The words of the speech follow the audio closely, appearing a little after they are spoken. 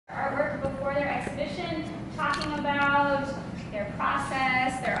talking about their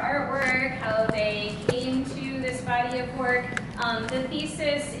process, their artwork, how they came to this body of work. The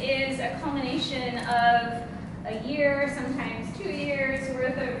thesis is a culmination of a year, sometimes 2 years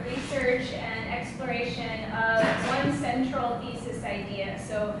worth of research and exploration of one central thesis idea.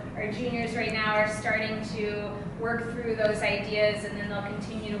 So our juniors right now are starting to work through those ideas, and then they'll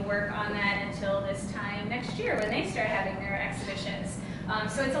continue to work on that until this time next year when they start having their exhibitions.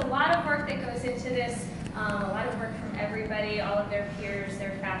 So it's a lot of work that goes into this, a lot of work from everybody, all of their peers,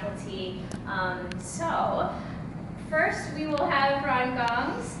 their faculty. So first, we will have Ron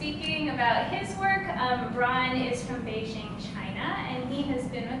Gong speaking about his work. Ron is from Beijing, China, and he has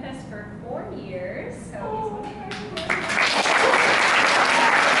been with us for 4 years. So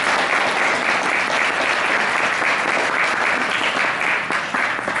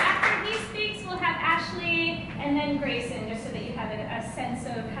after he speaks, we'll have Ashley and then Grayson, just so that you have a sense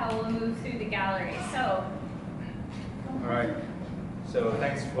of how we'll move through the gallery. So, all right. So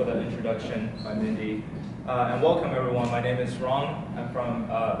thanks for the introduction by Mindy. And welcome everyone. My name is Ron. I'm from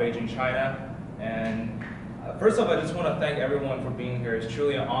Beijing, China. And first off, I just want to thank everyone for being here. It's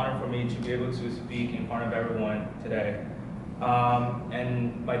truly an honor for me to be able to speak in front of everyone today.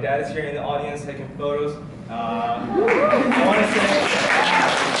 And my dad is here in the audience taking photos. I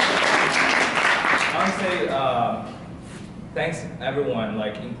want to say thanks everyone,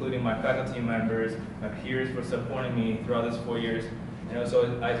 like including my faculty members, my peers for supporting me throughout this 4 years. And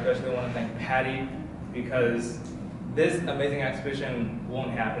also I especially want to thank Patty, because this amazing exhibition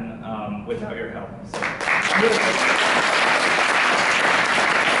won't happen without your help. So, I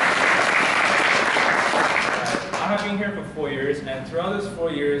have been here for 4 years, and throughout those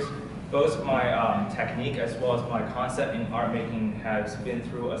 4 years, both my technique as well as my concept in art making has been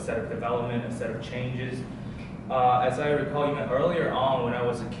through a set of development, a set of changes. As I recall even earlier on when I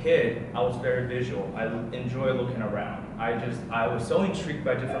was a kid, I was very visual. I enjoy looking around. I was so intrigued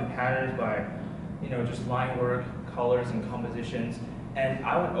by different patterns, by just line work, colors, and compositions. And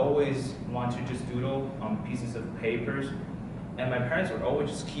I would always want to just doodle on pieces of papers. And my parents would always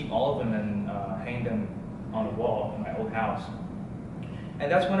just keep all of them and hang them on the wall in my old house. And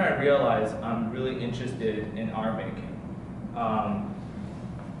that's when I realized I'm really interested in art making.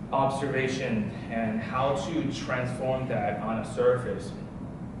 Observation and how to transform that on a surface.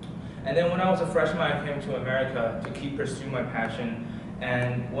 And then when I was a freshman, I came to America to keep pursuing my passion.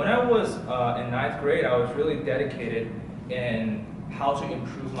 And when I was in 9th grade, I was really dedicated in how to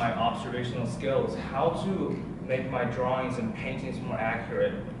improve my observational skills, how to make my drawings and paintings more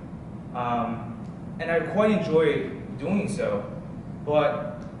accurate. And I quite enjoyed doing so.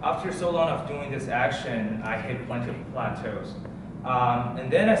 But after so long of doing this action, I hit plenty of plateaus.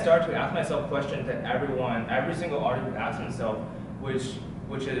 And then I started to ask myself questions that every single artist would ask themselves, which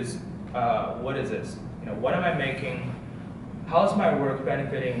is, what is this? What am I making? How is my work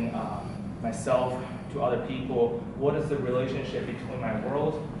benefiting myself, to other people? What is the relationship between my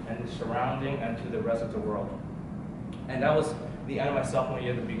world and the surrounding and to the rest of the world? And that was the end of my sophomore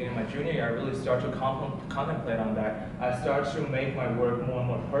year, the beginning of my junior year. I really started to contemplate on that. I started to make my work more and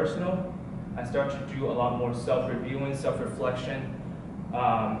more personal. I started to do a lot more self-reviewing, self-reflection.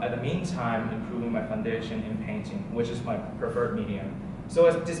 At the meantime, improving my foundation in painting, which is my preferred medium. So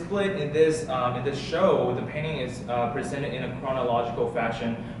as displayed in this show, the painting is presented in a chronological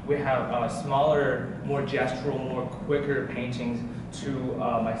fashion. We have smaller, more gestural, more quicker paintings to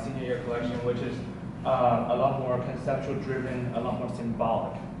my senior year collection, which is a lot more conceptual driven, a lot more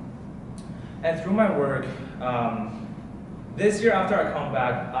symbolic. And through my work, this year after I come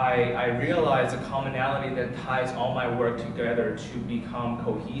back, I realized a commonality that ties all my work together to become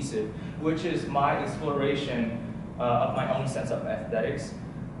cohesive, which is my exploration of my own sense of aesthetics,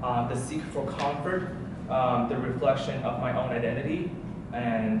 the seek for comfort, the reflection of my own identity,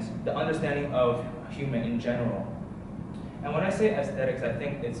 and the understanding of human in general. And when I say aesthetics, I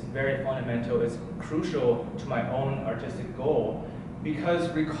think it's very fundamental, it's crucial to my own artistic goal. Because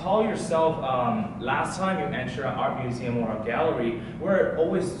recall yourself, last time you enter an art museum or a gallery, we're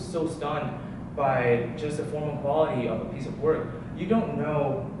always so stunned by just the formal quality of a piece of work. You don't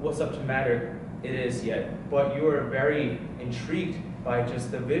know what subject matter it is yet, but you are very intrigued by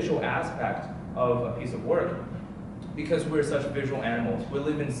just the visual aspect of a piece of work. Because we're such visual animals, we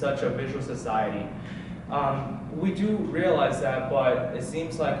live in such a visual society. We do realize that, but it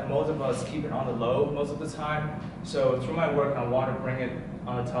seems like most of us keep it on the low most of the time. So through my work, I want to bring it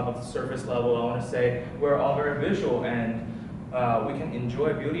on the top of the surface level. I want to say we're all very visual, and we can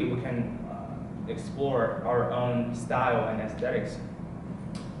enjoy beauty. We can explore our own style and aesthetics.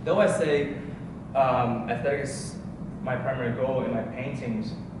 Though I say aesthetics is my primary goal in my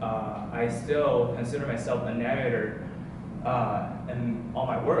paintings, I still consider myself a narrator in all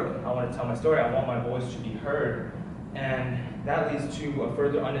my work. I want to tell my story. I want my voice to be heard, and that leads to a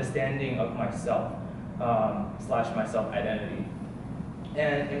further understanding of myself slash my self identity.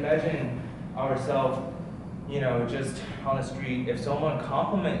 And imagine ourselves, just on the street. If someone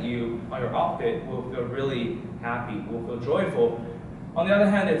compliment you on your outfit, we'll feel really happy. We'll feel joyful. On the other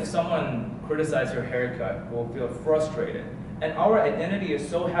hand, if someone criticizes your haircut, we'll feel frustrated. And our identity is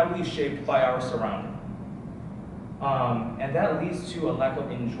so heavily shaped by our surrounding. And that leads to a lack of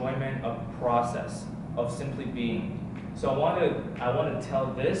enjoyment of process, of simply being. So I want to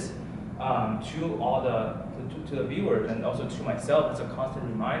tell this to all to the viewers and also to myself as a constant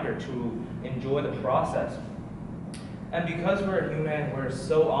reminder to enjoy the process. And because we're human, we're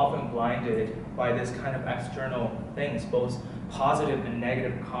so often blinded by this kind of external things, both positive and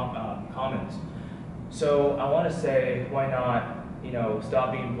negative comments. So I want to say, why not,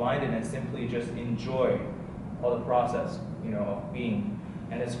 stop being blinded and simply just enjoy all the process, of being.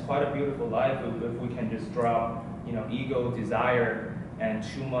 And it's quite a beautiful life if we can just drop, ego, desire, and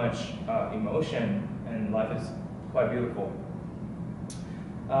too much emotion, and life is quite beautiful.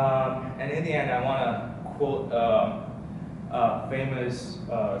 And in the end, I want to quote famous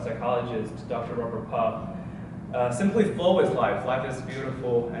psychologist, Dr. Robert Puff. Simply flow with life. Life is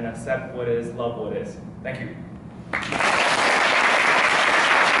beautiful, and accept what is, love what is. Thank you.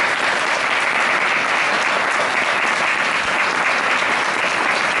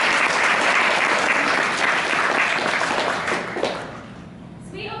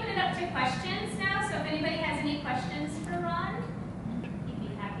 So we open it up to questions now. So if anybody has any questions for Ron, he'd be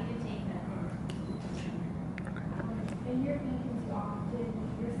happy to take them. In your paintings,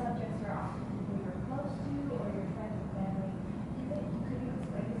 your subjects are often people you're close to or your friends and family. Could you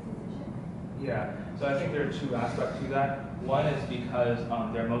explain this decision? Yeah, so I think there are two aspects to that. One is because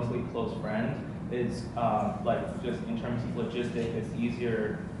they're mostly close friends. It's like just in terms of logistics, it's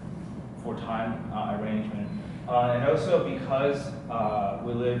easier for time arrangement. And also because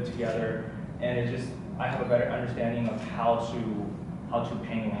we live together, and I have a better understanding of how to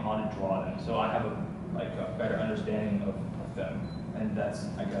paint and how to draw them. So I have a better understanding of them, and that's,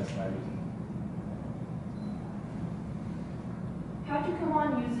 I guess, my reason. How'd you come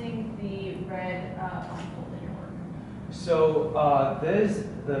on using the red blindfold in your work? So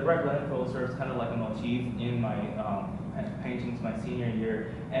the red blindfold serves kind of like a motif in my paintings my senior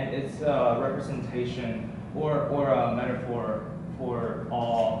year, and it's a representation or a metaphor for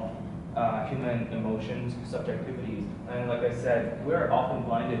all human emotions, subjectivities. And like I said, we're often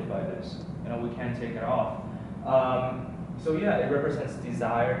blinded by this. We can't take it off. So yeah, it represents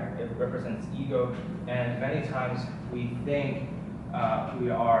desire, it represents ego, and many times we think we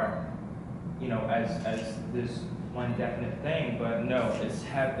are, as this one definite thing, but no, it's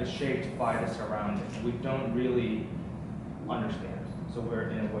shaped by the surroundings. We don't really understand, so we're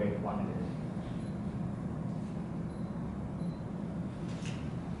in a way blinded.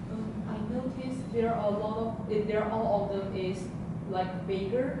 I noticed there are all of them is like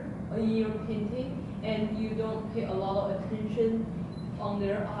bigger in your painting, and you don't pay a lot of attention on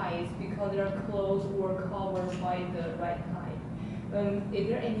their eyes because they're closed or covered by the right kind. Is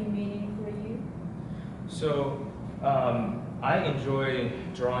there any meaning for you? So I enjoy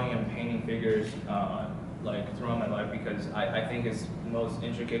drawing and painting figures like throughout my life because I think it's the most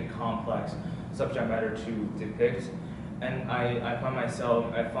intricate, complex subject matter to depict. And I find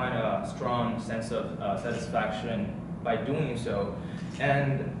a strong sense of satisfaction by doing so.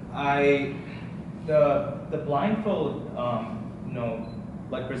 And the blindfold,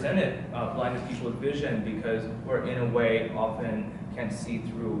 like presented blinded people's vision because we're in a way often can't see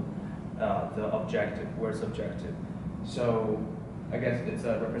through the objective, we're subjective. So I guess it's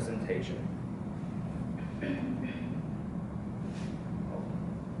a representation. You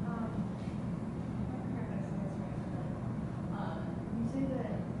say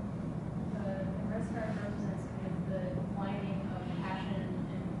that the red scarf represents kind of the blinding of passion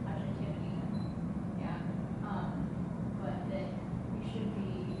and objectivity. Yeah. But that we should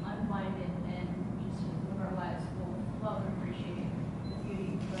be unblinded and just live our lives full of love and appreciate the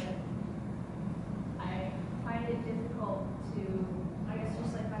beauty. But I find it difficult to, I guess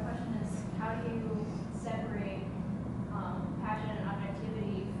just like my question is, how do you separate passion and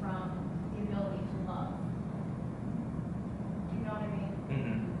objectivity from the ability to love? Do you know what I mean?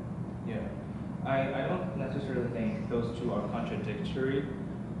 Mm-hmm. Yeah. I don't necessarily think those two are contradictory.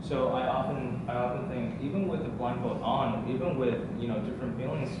 So I often think even with the blindfold on, even with different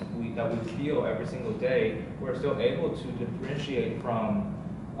feelings that we feel every single day, we're still able to differentiate from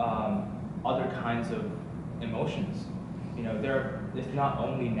other kinds of emotions. There are it's not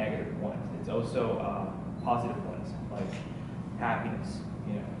only negative ones, it's also positive ones, like happiness,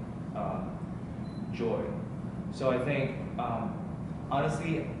 joy. So I think,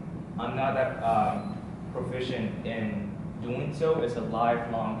 honestly, I'm not that proficient in doing so. It's a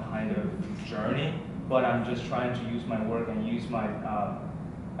lifelong kind of journey, but I'm just trying to use my work and use my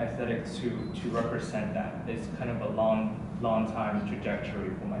aesthetics to represent that. It's kind of a long time trajectory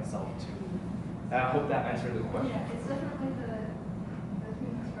for myself too. I hope that answered the question. Yeah, it's definitely the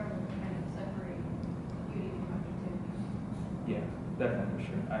human struggle to kind of separate beauty from objectivity. Yeah, definitely, for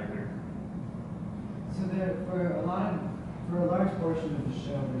sure. I agree. So there, for a large portion of the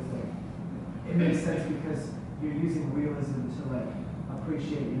show, there's like, it makes sense because you're using realism to like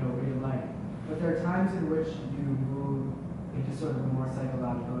appreciate, real life. But there are times in which you move into sort of a more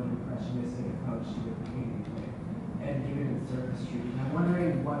psychological and impressionistic approach to your painting, right? And even in surface treatment. I'm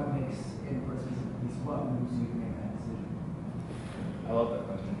wondering what makes, for a specific piece, what moves you to make that decision? I love that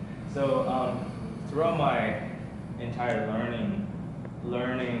question. So throughout my entire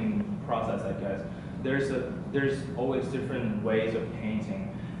learning process, I guess, there's always different ways of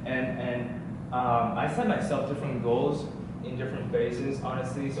painting, and I set myself different goals in different phases,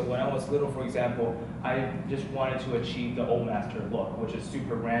 honestly. So when I was little, for example, I just wanted to achieve the old master look, which is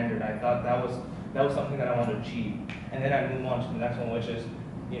super rendered. I thought that was something that I wanted to achieve, and then I moved on to the next one, which is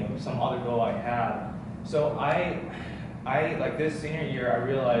some other goal I had. So I like this senior year, I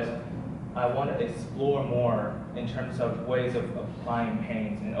realized I want to explore more in terms of ways of applying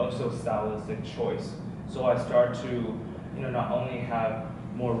paints and also stylistic choice. So I start to, not only have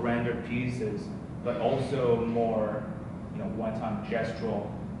more rendered pieces, but also more, one-time gestural,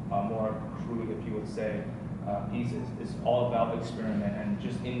 more crude, if you would say, pieces. It's all about experiment and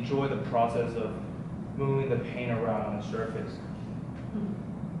just enjoy the process of moving the paint around on the surface.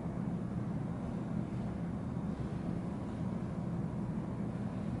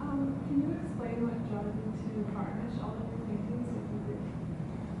 Can you explain what draws you to varnish all of your paintings?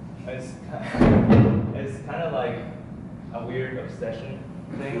 It's kind of like a weird obsession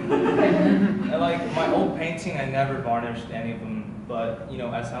thing. And like my old painting, I never varnished any of them. But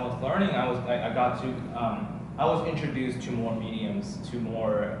as I was learning, I was introduced to more mediums, to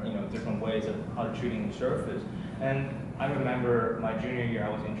more different ways of how to treating the surface. And I remember my junior year, I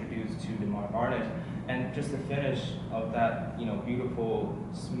was introduced to the varnish, and just the finish of that beautiful,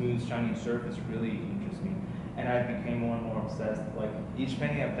 smooth, shiny surface really interests me. And I became more and more obsessed. Like each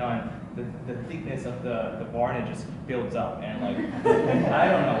painting I've done, the thickness of the varnish just builds up, and like I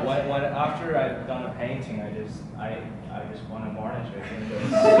don't know. When after I've done a painting, I just want to varnish it.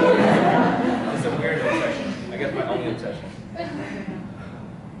 And it's a weird obsession. I guess my only obsession.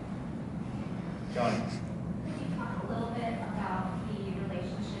 John. Could you talk a little bit about the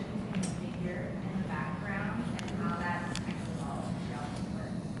relationship between the figure and the background and how that's kind of evolved throughout the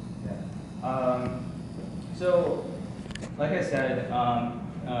work? Yeah. So, like I said,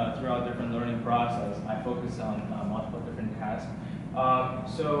 throughout different learning process, I focus on multiple different tasks.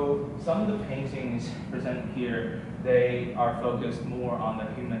 So some of the paintings presented here, they are focused more on the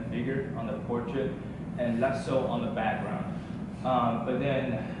human figure, on the portrait, and less so on the background. But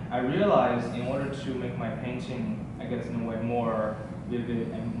then I realized in order to make my painting, I guess in a way more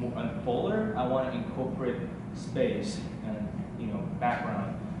vivid and more fuller, I want to incorporate space and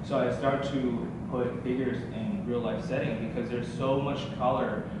background. So I start to put figures in real life setting because there's so much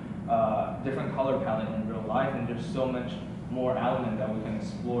color, different color palette in real life, and there's so much more element that we can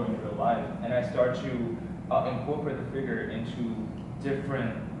explore in real life. And I start to incorporate the figure into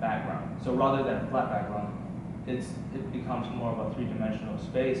different background. So rather than flat background, it becomes more of a three-dimensional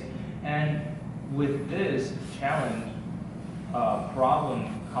space. And with this challenge,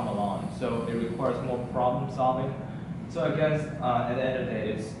 problem come along. So it requires more problem solving. So I guess at the end of the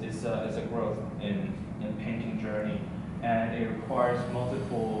day, it's a growth in painting journey, and it requires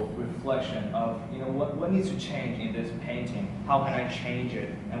multiple reflection of what needs to change in this painting. How can I change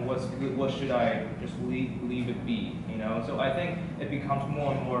it, and what should I just leave it be? So I think it becomes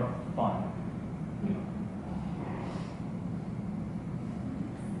more and more fun.